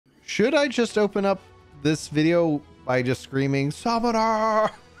should I just open up this video by just screaming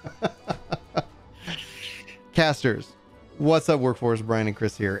Summoner? Casters, what's up, Workforce? Brian and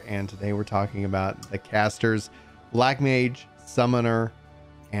Chris here, and today we're talking about the casters, Black Mage, Summoner,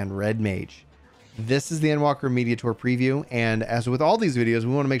 and Red Mage. This is the Endwalker Media Tour preview, and as with all these videos,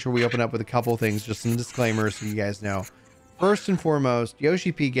 we want to make sure we open up with a couple things, just some disclaimers so you guys know. First and foremost,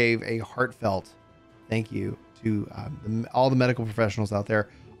 Yoshi P gave a heartfelt thank you to all the medical professionals out there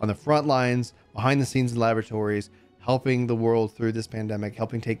on the front lines, behind the scenes in laboratories, helping the world through this pandemic,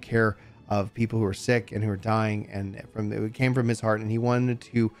 helping take care of people who are sick and who are dying. And it came from his heart, and he wanted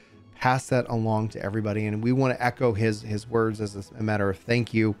to pass that along to everybody. And we want to echo his words as a matter of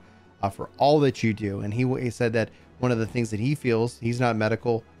thank you for all that you do. And he said that one of the things that he feels, he's not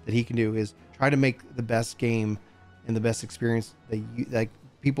medical, that he can do is try to make the best game and the best experience that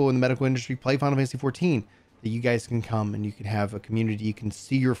people in the medical industry play Final Fantasy XIV, that you guys can come and you can have a community, you can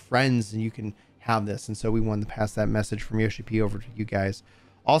see your friends, and you can have this. And so we wanted to pass that message from Yoshi P over to you guys.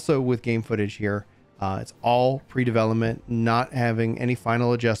 Also, with game footage here, it's all pre-development, not having any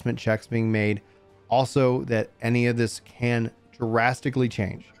final adjustment checks being made. Also, that any of this can drastically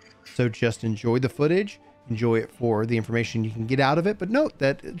change. So just enjoy the footage, enjoy it for the information you can get out of it. But note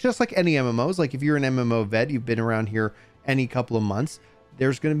that just like any MMOs, like if you're an MMO vet, you've been around here any couple of months,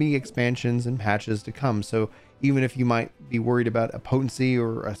 there's going to be expansions and patches to come. So even if you might be worried about a potency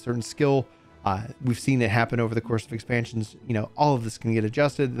or a certain skill, we've seen it happen over the course of expansions. You know, all of this can get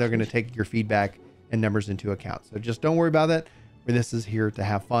adjusted. They're going to take your feedback and numbers into account. So just don't worry about that. This is here to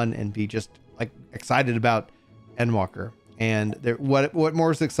have fun and be just like excited about Endwalker. And what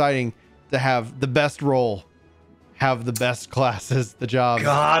more is exciting to have the best role, have the best classes, the jobs.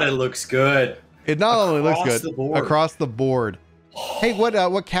 God, it looks good. It not only looks good across the board. Hey,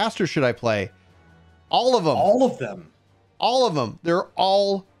 what caster should I play? All of them. All of them. All of them. They're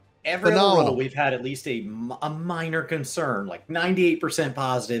all every phenomenal. Role we've had at least a minor concern, like 98%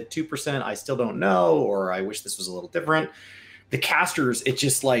 positive, 2% I still don't know, or I wish this was a little different. The casters, it's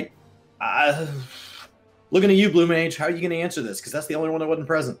just like, looking at you, Blue Mage, how are you going to answer this? Because that's the only one that wasn't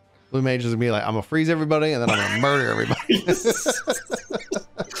present. Blue Mage is going to be like, I'm going to freeze everybody, and then I'm going to murder everybody.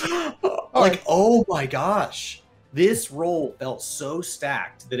 Like, oh my gosh. This role felt so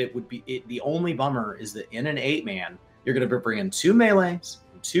stacked that it would be, the only bummer is that in an 8-man, you're going to be bringing 2 melees,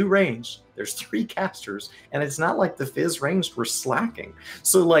 2 ranged, there's 3 casters, and it's not like the Fizz ranged were slacking.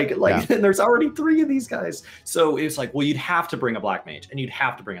 So and there's already 3 of these guys. So it's like, well, you'd have to bring a Black Mage, and you'd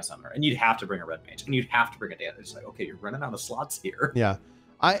have to bring a Summoner, and you'd have to bring a Red Mage, and you'd have to bring a Dancer. It's like, okay, you're running out of slots here. Yeah.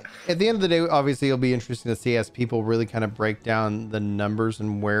 At the end of the day, obviously it'll be interesting to see as people really kind of break down the numbers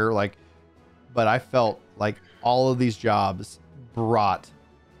and where, but I felt like all of these jobs brought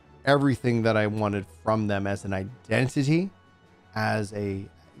everything that I wanted from them as an identity, as a,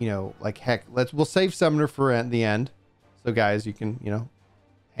 heck, we'll save Summoner for the end. So guys, you can,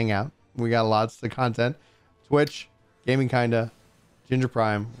 hang out. We got lots of content. Twitch, Gaming Kinda, Ginger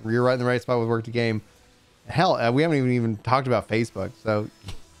Prime. You're right in the right spot with Work to Game. Hell, we haven't even talked about Facebook. So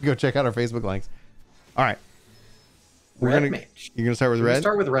go check out our Facebook links. All right. Red Mage. You're gonna start with Red?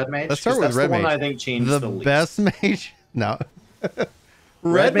 Start with Red Mage. Let's start with Red Mage. That's the one I think changed the least. Best mage? No.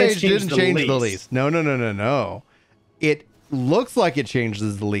 Red Mage didn't change the least. No. It looks like it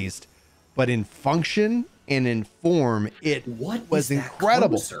changes the least, but in function and in form, it was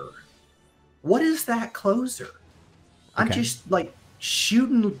incredible. What is that closer? I'm just like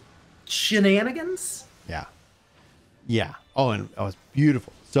shooting shenanigans. Yeah. Oh, and it was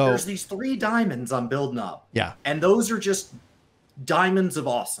beautiful. So there's these 3 diamonds I'm building up. Yeah. And those are just diamonds of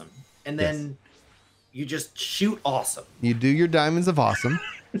awesome. And then you just shoot awesome. You do your diamonds of awesome.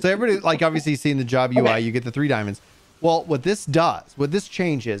 So everybody, obviously seeing the job UI, you get the 3 diamonds. Well, what this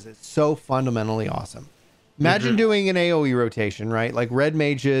changes, it's so fundamentally awesome. Imagine doing an AoE rotation, right? Like Red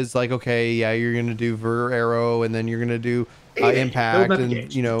Mage is like, okay, yeah, you're going to do Ver Arrow, and then you're going to do Impact, and,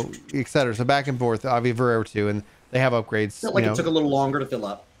 etc. So back and forth, obviously Ver Arrow 2, and they have upgrades. Felt like it took a little longer to fill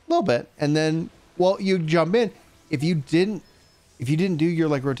up. A little bit. And then, you jump in. If you didn't do your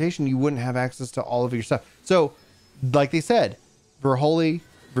rotation, you wouldn't have access to all of your stuff. So, like they said, Ver Holy,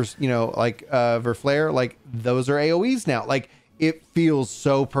 Ver Flare, those are AoEs now. It feels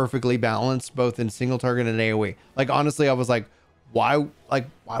so perfectly balanced, both in single target and AoE. Honestly, I was like, why would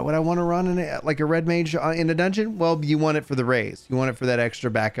I want to run a Red Mage in a dungeon? Well, you want it for the raise. You want it for that extra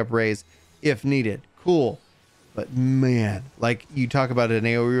backup raise if needed. Cool. But man, you talk about an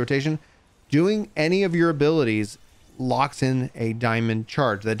AoE rotation, doing any of your abilities locks in a diamond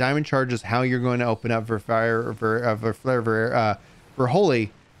charge. That diamond charge is how you're going to open up for fire, for flare, for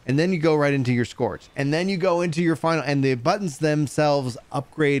holy, and then you go right into your Scorch, and then you go into your final, and the buttons themselves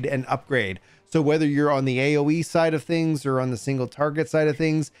upgrade and upgrade. So whether you're on the AoE side of things or on the single target side of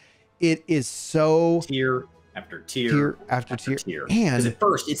things, it is so tier after tier after tier. And because at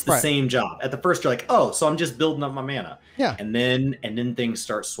first it's the same job. At the first you're like, oh, so I'm just building up my mana. Yeah. And then things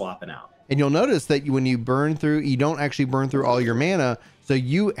start swapping out. And you'll notice that when you burn through, you don't actually burn through all your mana. So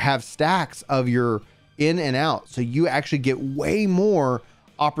you have stacks of your in and out. So you actually get way more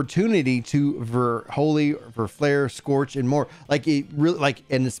opportunity to for Holy, for Flare, Scorch, and more. Like it really, like,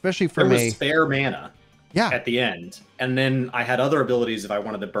 and especially from there was spare mana. Yeah. At the end. And then I had other abilities if I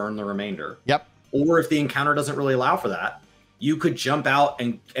wanted to burn the remainder. Yep. Or if the encounter doesn't really allow for that, you could jump out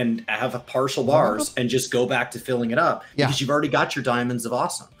and have a partial bars and just go back to filling it up because you've already got your diamonds of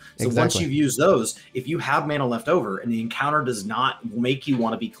awesome. So once you've used those, if you have mana left over and the encounter does not make you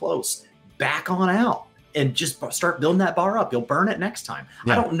want to be close, back on out and just start building that bar up. You'll burn it next time.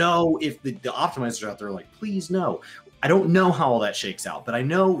 I don't know if the optimizers out there are like, please no. I don't know how all that shakes out, but I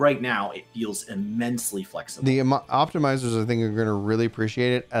know right now it feels immensely flexible. The optimizers, I think, are going to really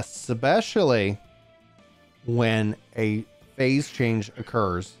appreciate it, especially when a phase change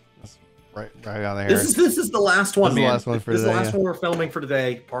occurs. That's right on there. This is the last one, man. This is the last one we're filming for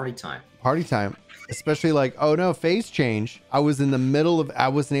today. Party time. Party time. Especially like, oh no, phase change. I was in the middle of, I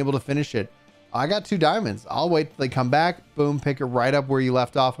wasn't able to finish it. I got 2 diamonds. I'll wait till they come back. Boom, pick it right up where you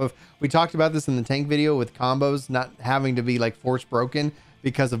left off of. We talked about this in the tank video with combos not having to be like force broken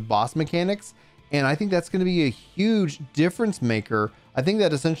because of boss mechanics. And I think that's going to be a huge difference maker. I think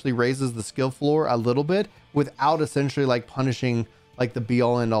that essentially raises the skill floor a little bit without essentially like punishing like the be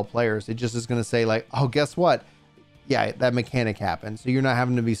all end all players. It just is going to say like, oh, guess what? Yeah, that mechanic happened. So you're not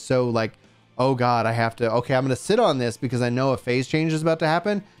having to be so like, oh God, I have to, okay, I'm going to sit on this because I know a phase change is about to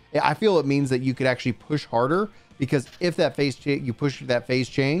happen. I feel it means that you could actually push harder, because if that you push that phase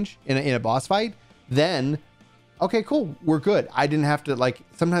change in a boss fight, then okay, cool, we're good. I didn't have to, like,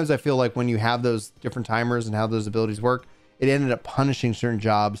 sometimes I feel like when you have those different timers and how those abilities work, it ended up punishing certain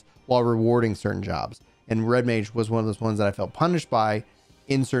jobs while rewarding certain jobs. And Red Mage was one of those ones that I felt punished by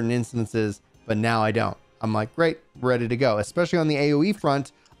in certain instances, but now I don't. I'm like, great, ready to go. Especially on the AoE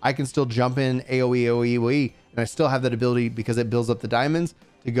front, I can still jump in AoE, and I still have that ability because it builds up the diamonds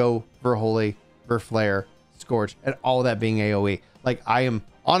to go for Holy, for Flare, Scorch, and all of that being AoE. Like, I am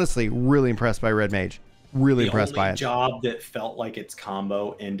honestly really impressed by Red Mage. Really impressed by it. The only job that felt like its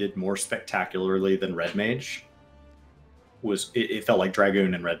combo ended more spectacularly than Red Mage was, it felt like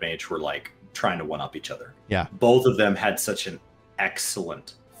Dragoon and Red Mage were like trying to one up each other. Yeah. Both of them had such an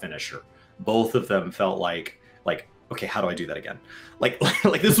excellent finisher. Both of them felt like, okay, how do I do that again? Like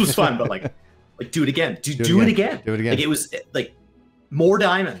this was fun, but like do it again. Do it again. Do it again. Like, it was like more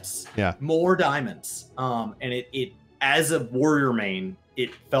diamonds. Yeah. More diamonds. And it as a warrior main,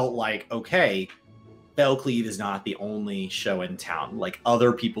 it felt like, okay, Bellcleave is not the only show in town. Like,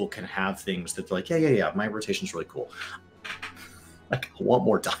 other people can have things that they're like, yeah, my rotation's really cool. Like, I want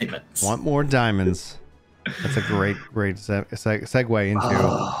more diamonds. Want more diamonds. That's a great segue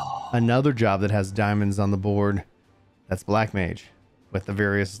into another job that has diamonds on the board. That's Black Mage, with the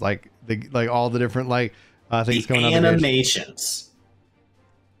various like all the different things coming up. Animations.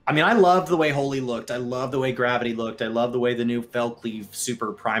 I mean, I loved the way Holy looked. I love the way Gravity looked. I love the way the new Fellcleave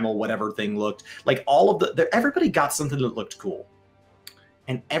Super Primal whatever thing looked. Like, all of everybody got something that looked cool,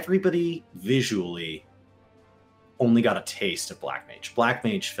 and everybody visually only got a taste of Black Mage. Black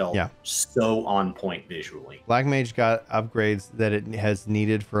Mage felt so on point visually. Black Mage got upgrades that it has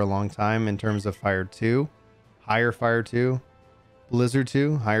needed for a long time in terms of Fire 2, higher Fire 2, Blizzard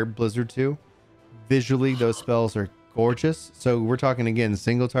 2, higher Blizzard 2. Visually, those spells are gorgeous. So we're talking again,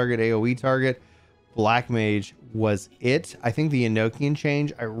 single target, AoE target. Black Mage was it. I think the Enochian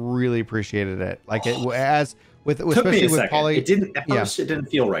change, I really appreciated it. Like, it as especially with Poly, it didn't at first, it didn't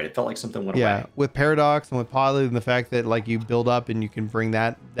feel right. It felt like something went away. With Paradox and with Poly, and the fact that like you build up and you can bring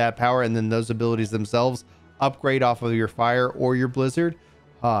that power, and then those abilities themselves upgrade off of your Fire or your Blizzard.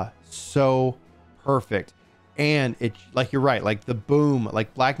 So perfect. And it, like, you're right, like the boom,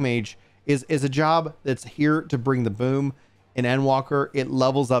 like Black Mage is a job that's here to bring the boom. In Endwalker, it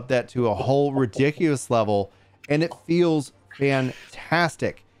levels up that to a whole ridiculous level, and it feels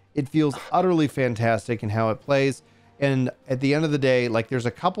fantastic. It feels utterly fantastic in how it plays. And at the end of the day, like, there's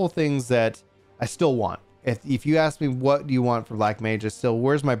a couple things that I still want. If you ask me what do you want for Black Mage, it's still,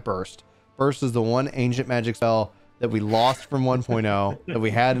 where's my burst? Burst is the one ancient magic spell that we lost from 1.0 that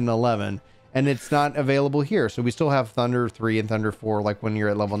we had in 11, and it's not available here. So we still have Thunder 3 and Thunder 4, like when you're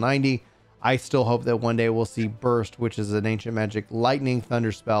at level 90. I still hope that one day we'll see Burst, which is an ancient magic lightning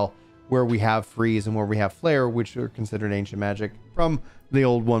thunder spell where we have freeze and where we have flare, which are considered ancient magic from the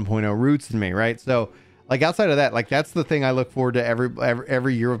old 1.0 roots in me, right? So like outside of that, like that's the thing I look forward to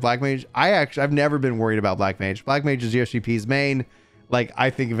every year with Black Mage. I've never been worried about Black Mage. Black Mage is Yoshi P's main. Like I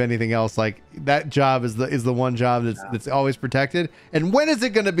think if anything else, like that job is the one job that's always protected. And when is it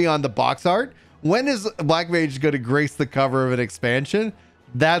going to be on the box art? When is Black Mage going to grace the cover of an expansion?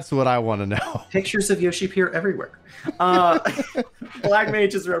 That's what I want to know. Pictures of Yoshi P are everywhere. Black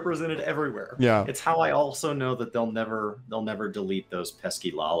Mage is represented everywhere. Yeah, it's how I also know that they'll never delete those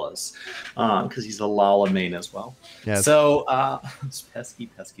pesky Lalas, because he's a Lala main as well. Yes. So pesky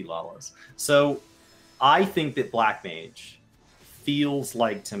Lalas. So I think that Black Mage feels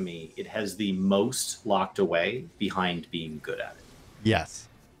like, to me, it has the most locked away behind being good at it. Yes.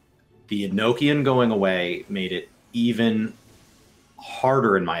 The Enochian going away made it even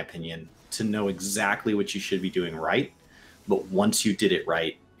harder, in my opinion, to know exactly what you should be doing right. But once you did it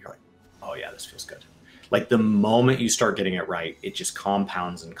right, you're like, oh yeah, this feels good. Like the moment you start getting it right, it just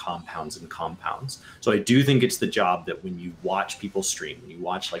compounds and compounds and compounds. So I do think it's the job that when you watch people stream, when you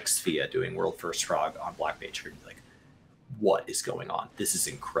watch like Sphia doing World First Frog on Black Mage, you're like, what is going on? This is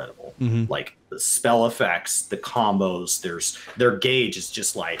incredible. Like the spell effects, the combos, their gauge is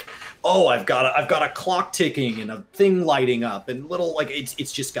just like, oh, I've got a clock ticking and a thing lighting up and little, like it's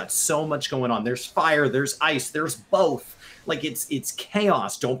just got so much going on. There's fire, there's ice, there's both. Like it's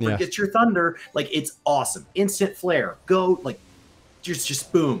chaos. Don't forget your thunder. Like it's awesome. Instant flare. Go, like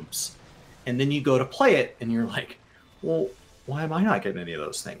just booms. And then you go to play it and you're like, well, why am I not getting any of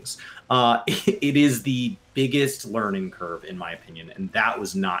those things? It is the biggest learning curve, in my opinion, and that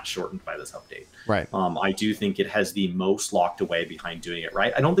was not shortened by this update. Right. I do think it has the most locked away behind doing it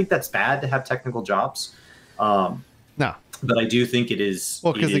right. I don't think that's bad to have technical jobs. No. But I do think it is.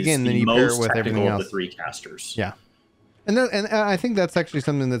 Well, because again, then you pair it with everything else. The three casters. Yeah. And I think that's actually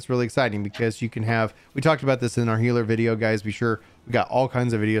something that's really exciting because you can have, we talked about this in our healer video, guys. Be sure we got all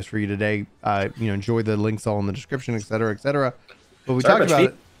kinds of videos for you today. Enjoy the links all in the description, et cetera, et cetera. But we talked about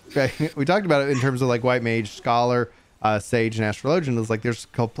it. Okay, we talked about it in terms of like White Mage, Scholar, Sage, and Astrologian. It's like there's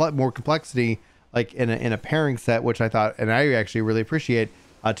more complexity like in a pairing set, which I thought, and I actually really appreciate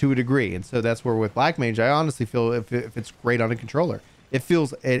to a degree. And so that's where with Black Mage, I honestly feel if it's great on a controller, it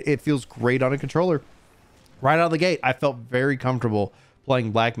feels great on a controller. Right out of the gate, I felt very comfortable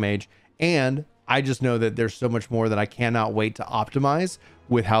playing Black Mage, and I just know that there's so much more that I cannot wait to optimize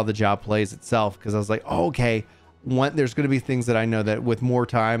with how the job plays itself. Because I was like, oh, okay, there's going to be things that I know that with more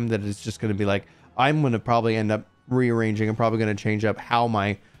time that it's just going to be like, I'm going to probably end up rearranging. I'm probably going to change up how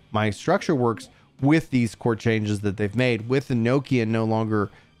my structure works with these core changes that they've made. With the Nokia no longer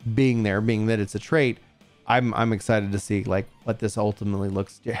being there, being that it's a trait, I'm excited to see like what this ultimately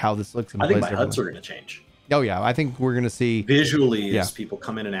looks, how this looks. I think my HUDs are going to change. Oh yeah, I think we're going to see visually as people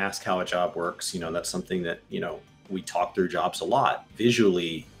come in and ask how a job works. That's something that we talk through jobs a lot.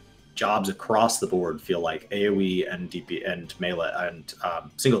 Visually, jobs across the board feel like AOE and DP and melee and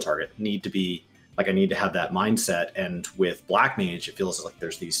single target need to be like, I need to have that mindset. And with Black Mage, it feels like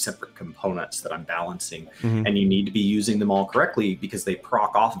there's these separate components that I'm balancing, and you need to be using them all correctly because they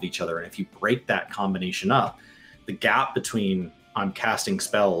proc off of each other. And if you break that combination up, the gap between I'm casting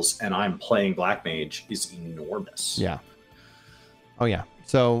spells and I'm playing Black Mage is enormous. Yeah. Oh yeah.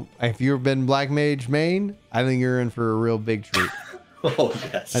 So if you've been Black Mage main, I think you're in for a real big treat. Oh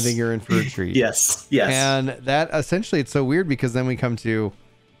yes. I think you're in for a treat. Yes. Yes. And that essentially, it's so weird because then we come to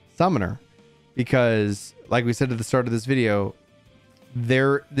Summoner, because like we said at the start of this video,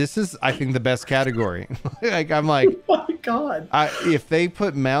 this is, I think, the best category. Like I'm like, oh my god, if they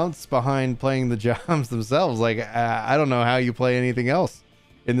put mounts behind playing the jobs themselves, like I don't know how you play anything else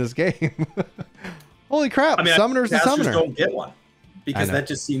in this game. Holy crap! I mean, Summoner's a summoner. Don't get one because that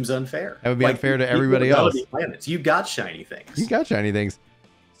just seems unfair. That would be unfair to everybody else. Planets. You got shiny things. You got shiny things.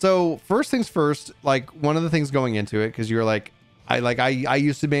 So first things first, like one of the things going into it, because you're like, I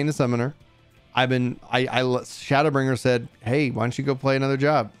used to be a summoner. Shadowbringer said, hey, why don't you go play another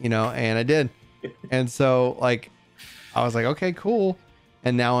job? And I did. And so like, I was like, okay, cool.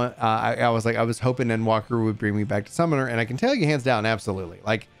 And now I was hoping Endwalker would bring me back to Summoner. And I can tell you hands down, absolutely.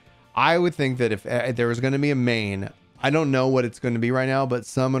 Like I would think that if there was going to be a main, I don't know what it's going to be right now, but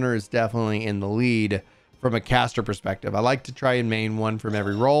Summoner is definitely in the lead from a caster perspective. I like to try and main one from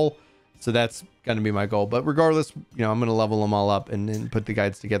every role. So that's going to be my goal. But regardless, I'm going to level them all up and then put the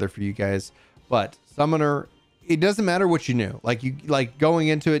guides together for you guys. But Summoner, it doesn't matter what you knew. Like going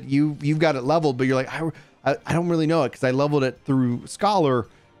into it, you've got it leveled, but you're like, I don't really know it because I leveled it through Scholar.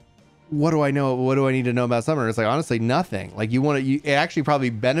 What do I know? What do I need to know about Summoner? It's like, honestly, nothing. Like it actually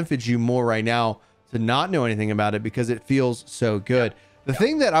probably benefits you more right now to not know anything about it because it feels so good. The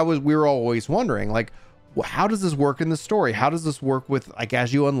thing that we were always wondering, like, how does this work in the story? How does this work with, like,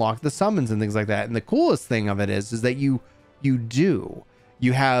 as you unlock the summons and things like that? And the coolest thing of it is that you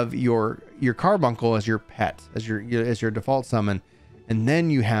have your carbuncle as your pet, as your default summon. And then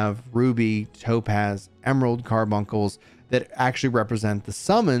you have ruby, topaz, emerald carbuncles that actually represent the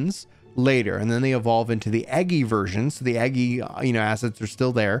summons later. And then they evolve into the eggy version. So the eggy, assets are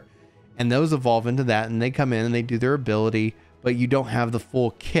still there. And those evolve into that. And they come in and they do their ability, but you don't have the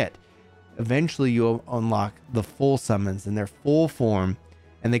full kit. Eventually you'll unlock the full summons in their full form,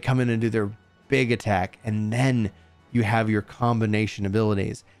 and they come in and do their big attack, and then you have your combination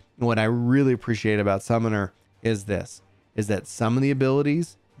abilities. And what I really appreciate about Summoner is that some of the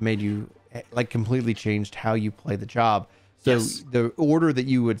abilities made you, like, completely changed how you play the job. So the order that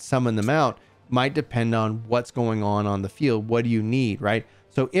you would summon them out might depend on what's going on the field. What do you need, right?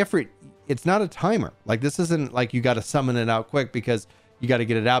 So Ifrit, it's not a timer. Like, this isn't like you got to summon it out quick because you got to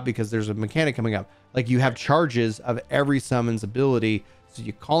get it out because there's a mechanic coming up. Like, you have charges of every summon's ability. So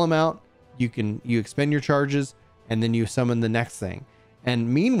you call them out, you expend your charges, and then you summon the next thing. And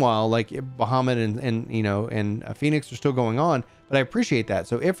meanwhile, like, Bahamut and Phoenix are still going on, but I appreciate that.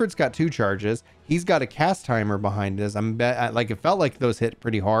 So Ifrit's got 2 charges. He's got a cast timer behind this. It felt like those hit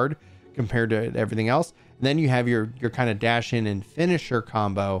pretty hard compared to everything else. And then you have your kind of dash in and finisher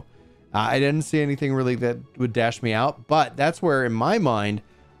combo. I didn't see anything really that would dash me out, but that's where, in my mind,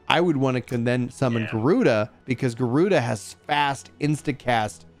 I would want to then summon Garuda, because Garuda has fast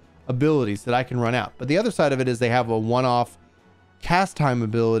insta-cast abilities that I can run out. But the other side of it is they have a one-off cast time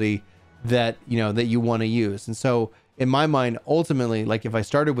ability that you want to use. And so in my mind, ultimately, like, if I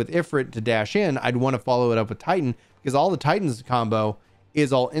started with Ifrit to dash in, I'd want to follow it up with Titan, because all the Titans combo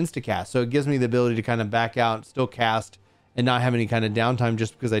is all insta-cast. So it gives me the ability to kind of back out, still cast, and not have any kind of downtime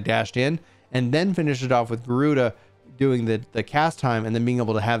just because I dashed in, and then finish it off with Garuda doing the cast time, and then being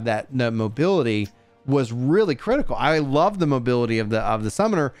able to have that mobility was really critical. I love the mobility of the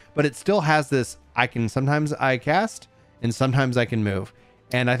summoner, but it still has this, sometimes I cast and sometimes I can move.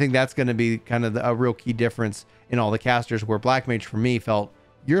 And I think that's going to be kind of a real key difference in all the casters, where Black Mage for me felt,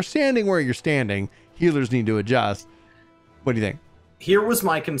 you're standing where you're standing, healers need to adjust. What do you think? Here was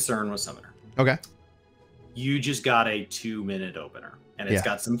my concern with Summoner. Okay. You just got a 2-minute opener, and it's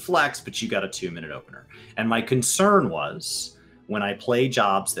got some flex, but you got a 2-minute opener. And my concern was, when I play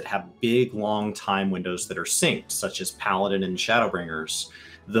jobs that have big, long time windows that are synced, such as Paladin and Shadowbringers,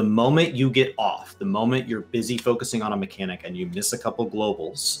 the moment you get off, the moment you're busy focusing on a mechanic and you miss a couple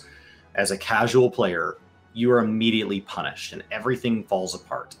globals, as a casual player, you are immediately punished and everything falls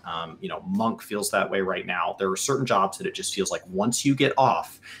apart. Monk feels that way right now. There are certain jobs that it just feels like once you get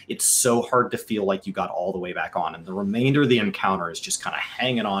off, it's so hard to feel like you got all the way back on. And the remainder of the encounter is just kind of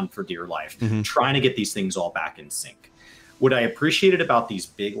hanging on for dear life, trying to get these things all back in sync. What I appreciated about these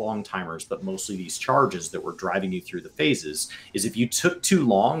big long timers, but mostly these charges that were driving you through the phases, is if you took too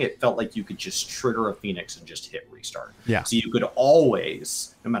long, it felt like you could just trigger a Phoenix and just hit restart. Yeah. So you could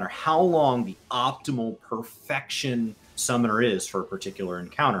always, no matter how long the optimal perfection summoner is for a particular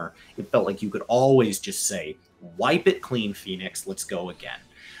encounter, it felt like you could always just say, wipe it clean, Phoenix, let's go again.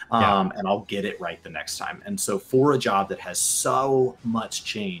 And I'll get it right the next time. And so for a job that has so much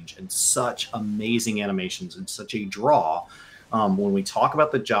change and such amazing animations and such a draw, when we talk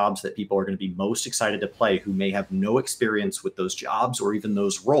about the jobs that people are going to be most excited to play who may have no experience with those jobs or even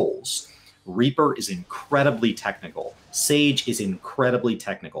those roles, Reaper is incredibly technical. Sage is incredibly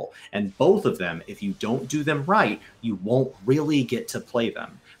technical. And both of them, if you don't do them right, you won't really get to play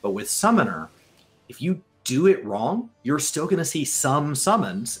them. But with Summoner, if you do it wrong, you're still going to see some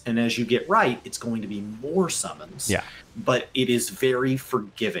summons, and as you get right, it's going to be more summons. Yeah. But it is very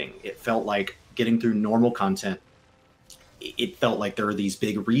forgiving. It felt like getting through normal content. It felt like there are these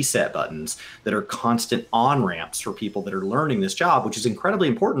big reset buttons that are constant on-ramps for people that are learning this job, which is incredibly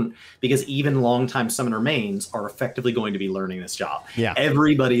important because even longtime summoner mains are effectively going to be learning this job. Yeah.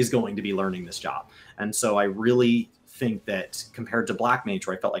 Everybody's going to be learning this job. And so I really think that compared to Black Mage,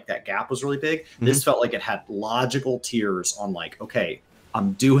 where I felt like that gap was really big, this felt like it had logical tiers on, like, okay,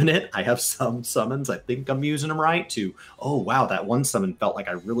 I'm doing it. I have some summons. I think I'm using them right, to, oh, wow, that one summon felt like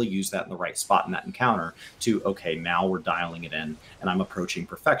I really used that in the right spot in that encounter, to, okay, now we're dialing it in and I'm approaching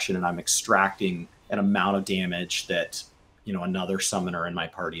perfection and I'm extracting an amount of damage that, another summoner in my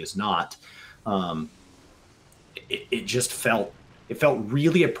party is not. It just felt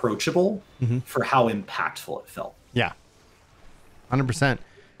really approachable for how impactful it felt. Yeah, 100%.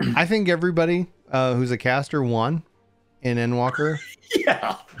 I think everybody who's a caster won in Endwalker.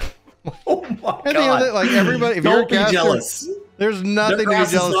 Yeah. Oh my god! Like, everybody, if you're a caster, jealous. There's nothing to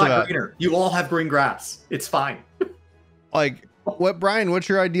be jealous about. Greener. You all have green grass. It's fine. Like, Brian, what's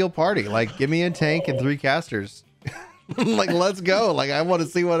your ideal party? Like, give me a tank and 3 casters. Like, let's go. Like, I want to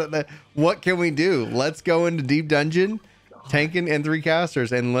see what can we do? Let's go into deep dungeon, tanking and 3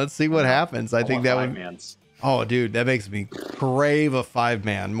 casters, and let's see what happens. I think that would. Mans. Oh, dude, that makes me crave a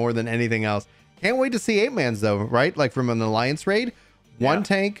 5-man more than anything else. Can't wait to see 8-mans though, right? Like from an alliance raid, 1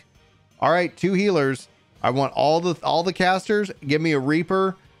 tank. All right, 2 healers. I want all the casters. Give me a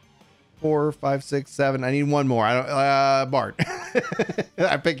reaper. 4, 5, 6, 7. I need 1 more. I don't. Bart.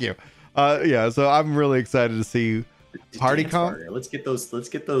 I pick you. Yeah. So I'm really excited to see party comp. Let's get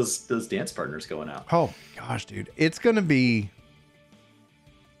those dance partners going out. Oh gosh, dude, it's gonna be.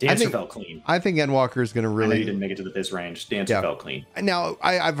 Dancer felt clean. I think Endwalker is gonna really. He didn't make it to this range. Dancer felt clean. Now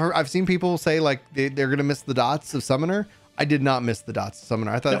I've seen people say like they're gonna miss the dots of Summoner. I did not miss the dots of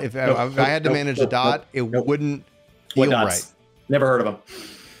Summoner. I thought if I had to manage a dot, it wouldn't feel right. Never heard of them.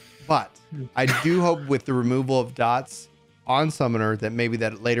 But I do hope with the removal of dots on Summoner that maybe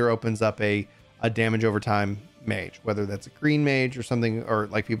that later opens up a damage over time mage, whether that's a green mage or something, or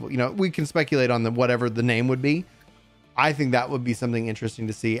like people, we can speculate on whatever the name would be. I think that would be something interesting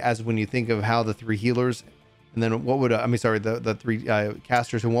to see, as when you think of how the 3 healers and then what would the 3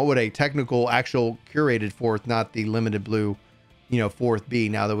 casters, and what would a technical actual curated 4th, not the limited blue 4th be,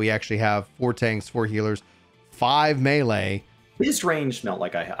 now that we actually have 4 tanks, 4 healers, 5 melee. Fizz range felt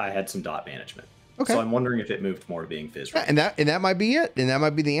like I had some dot management. Okay. So I'm wondering if it moved more to being Fizz range. And that might be it. And that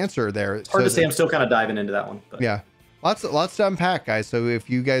might be the answer there. It's hard to say. I'm still kind of diving into that one. But. Yeah. Lots to unpack, guys. So if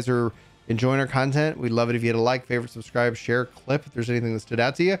you guys are enjoying our content, we'd love it if you had a like, favorite, subscribe, share, clip if there's anything that stood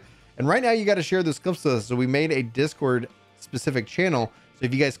out to you. And right now you got to share those clips with us. So we made a Discord specific channel. So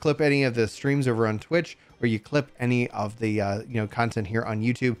if you guys clip any of the streams over on Twitch, or you clip any of the content here on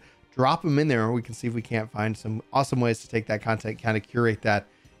YouTube, drop them in there, and we can see if we can't find some awesome ways to take that content, kind of curate that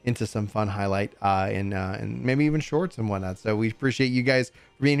into some fun highlight and maybe even shorts and whatnot. So we appreciate you guys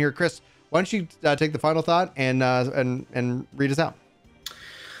for being here. Chris, why don't you take the final thought and read us out?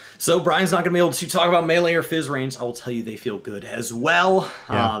 So Brian's not going to be able to talk about melee or Fizz range. I will tell you they feel good as well.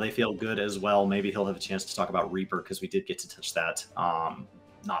 Yeah. They feel good as well. Maybe he'll have a chance to talk about Reaper, because we did get to touch that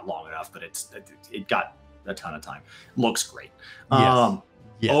not long enough, but it got a ton of time. Looks great. Yes.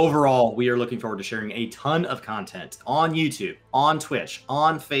 Yeah. Overall, we are looking forward to sharing a ton of content on YouTube, on Twitch,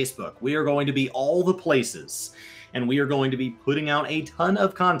 on Facebook. We are going to be all the places, and we are going to be putting out a ton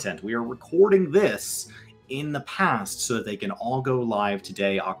of content. We are recording this in the past so that they can all go live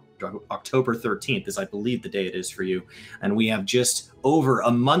today, October 13th, is I believe the day it is for you. And we have just over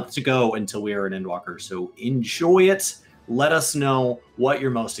a month to go until we are an Endwalker. So enjoy it. Let us know what you're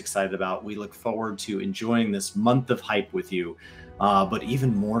most excited about. We look forward to enjoying this month of hype with you. But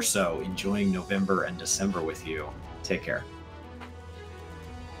even more so, enjoying November and December with you. Take care.